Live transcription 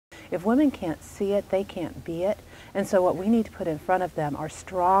If women can't see it, they can't be it. And so what we need to put in front of them are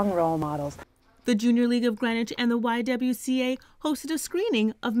strong role models. The Junior League of Greenwich and the YWCA hosted a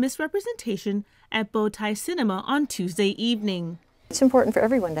screening of Misrepresentation at Bow Tie Cinema on Tuesday evening. It's important for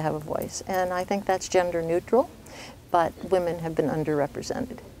everyone to have a voice, and I think that's gender neutral, but women have been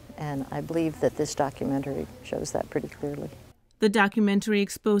underrepresented, and I believe that this documentary shows that pretty clearly. The documentary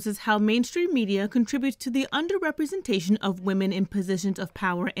exposes how mainstream media contributes to the underrepresentation of women in positions of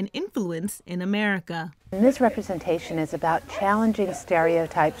power and influence in America. Misrepresentation is about challenging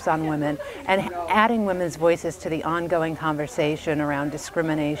stereotypes on women and adding women's voices to the ongoing conversation around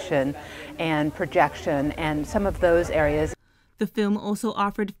discrimination and projection and some of those areas. The film also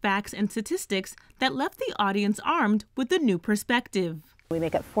offered facts and statistics that left the audience armed with a new perspective. We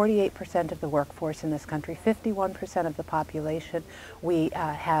make up 48% of the workforce in this country, 51% of the population. We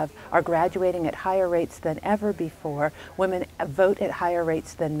are graduating at higher rates than ever before. Women vote at higher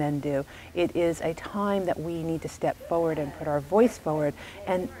rates than men do. It is a time that we need to step forward and put our voice forward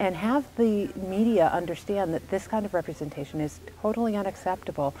and have the media understand that this kind of representation is totally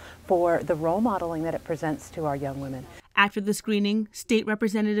unacceptable for the role modeling that it presents to our young women. After the screening, State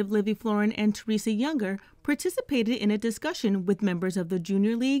Representative Livvy, Floren, and Teresa participated in a discussion with members of the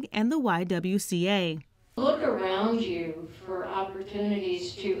Junior League and the YWCA. Look around you for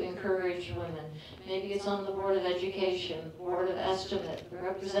opportunities to encourage women. Maybe it's on the Board of Education, Board of Estimate,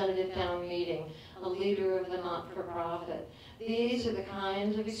 Representative Town Meeting, a leader of the not-for-profit. These are the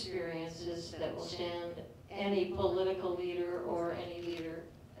kinds of experiences that will stand any political leader or any leader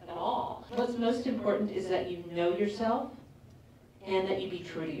at all. What's most important is that you know yourself and that you be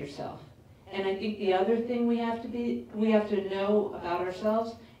true to yourself. And I think the other thing we have to know about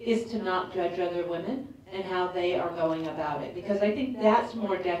ourselves is to not judge other women and how they are going about it, because I think that's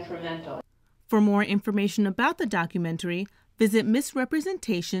more detrimental. For more information about the documentary, visit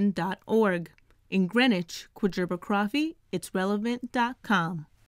misrepresentation.org. In Greenwich, Kwegyirba, Croffie, itsrelevant.com.